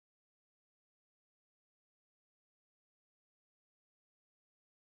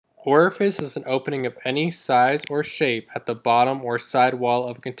Orifice is an opening of any size or shape at the bottom or side wall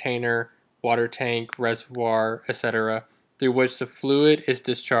of a container, water tank, reservoir, etc., through which the fluid is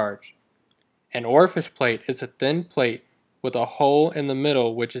discharged. An orifice plate is a thin plate with a hole in the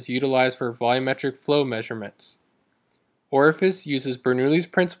middle which is utilized for volumetric flow measurements. Orifice uses Bernoulli's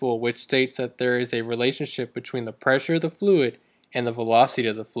principle, which states that there is a relationship between the pressure of the fluid and the velocity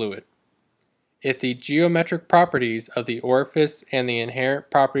of the fluid. If the geometric properties of the orifice and the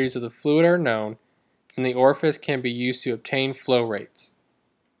inherent properties of the fluid are known, then the orifice can be used to obtain flow rates.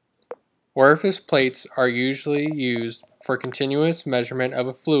 Orifice plates are usually used for continuous measurement of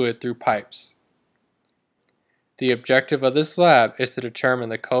a fluid through pipes. The objective of this lab is to determine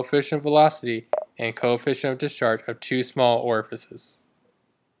the coefficient of velocity and coefficient of discharge of two small orifices.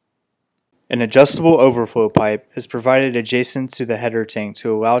 An adjustable overflow pipe is provided adjacent to the header tank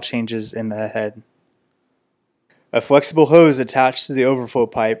to allow changes in the head. A flexible hose attached to the overflow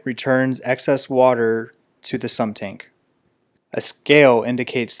pipe returns excess water to the sump tank. A scale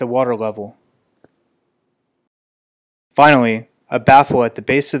indicates the water level. Finally, a baffle at the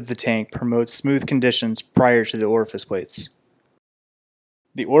base of the tank promotes smooth conditions prior to the orifice plates.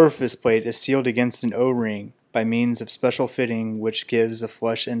 The orifice plate is sealed against an O-ring by means of special fitting which gives a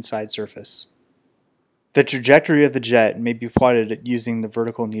flush inside surface. The trajectory of the jet may be plotted using the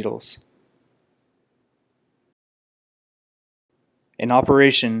vertical needles. In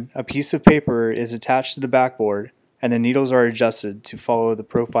operation, a piece of paper is attached to the backboard and the needles are adjusted to follow the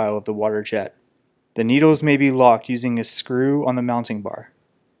profile of the water jet. The needles may be locked using a screw on the mounting bar.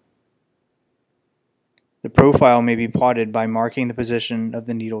 The profile may be plotted by marking the position of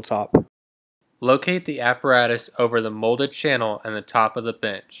the needle top. Locate the apparatus over the molded channel and the top of the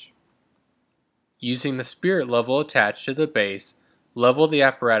bench. Using the spirit level attached to the base, level the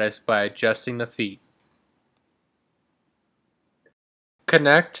apparatus by adjusting the feet.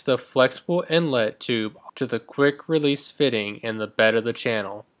 Connect the flexible inlet tube to the quick release fitting in the bed of the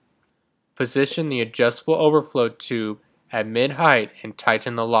channel. Position the adjustable overflow tube at mid-height and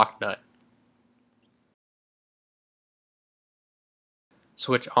tighten the lock nut.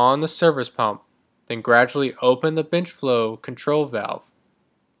 Switch on the service pump, then gradually open the bench flow control valve.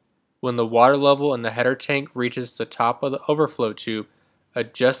 When the water level in the header tank reaches the top of the overflow tube,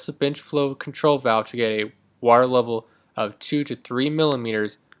 adjust the bench flow control valve to get a water level of 2 to 3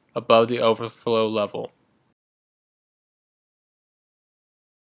 millimeters above the overflow level.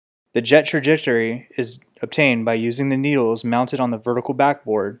 The jet trajectory is obtained by using the needles mounted on the vertical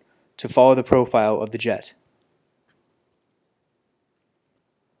backboard to follow the profile of the jet.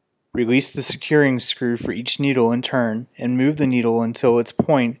 Release the securing screw for each needle in turn and move the needle until its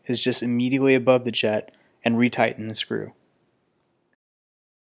point is just immediately above the jet and retighten the screw.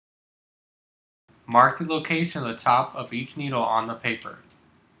 Mark the location of the top of each needle on the paper.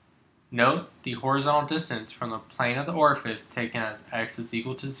 Note the horizontal distance from the plane of the orifice taken as x is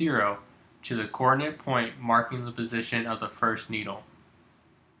equal to 0 to the coordinate point marking the position of the first needle.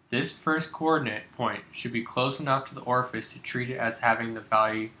 This first coordinate point should be close enough to the orifice to treat it as having the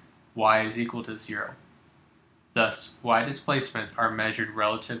value y is equal to 0. Thus, y displacements are measured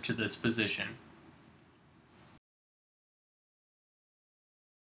relative to this position.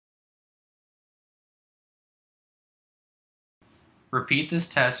 Repeat this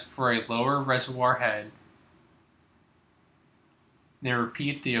test for a lower reservoir head, then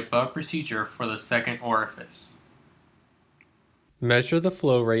repeat the above procedure for the second orifice. Measure the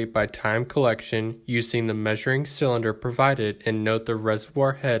flow rate by time collection using the measuring cylinder provided and note the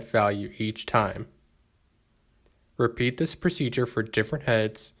reservoir head value each time. Repeat this procedure for different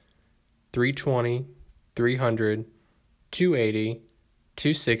heads, 320, 300, 280,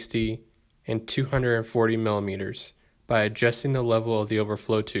 260, and 240 millimeters by adjusting the level of the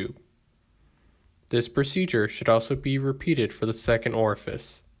overflow tube. This procedure should also be repeated for the second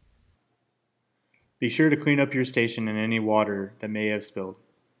orifice. Be sure to clean up your station and any water that may have spilled.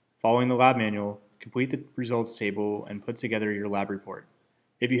 Following the lab manual, complete the results table and put together your lab report.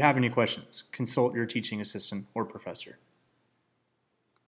 If you have any questions, consult your teaching assistant or professor.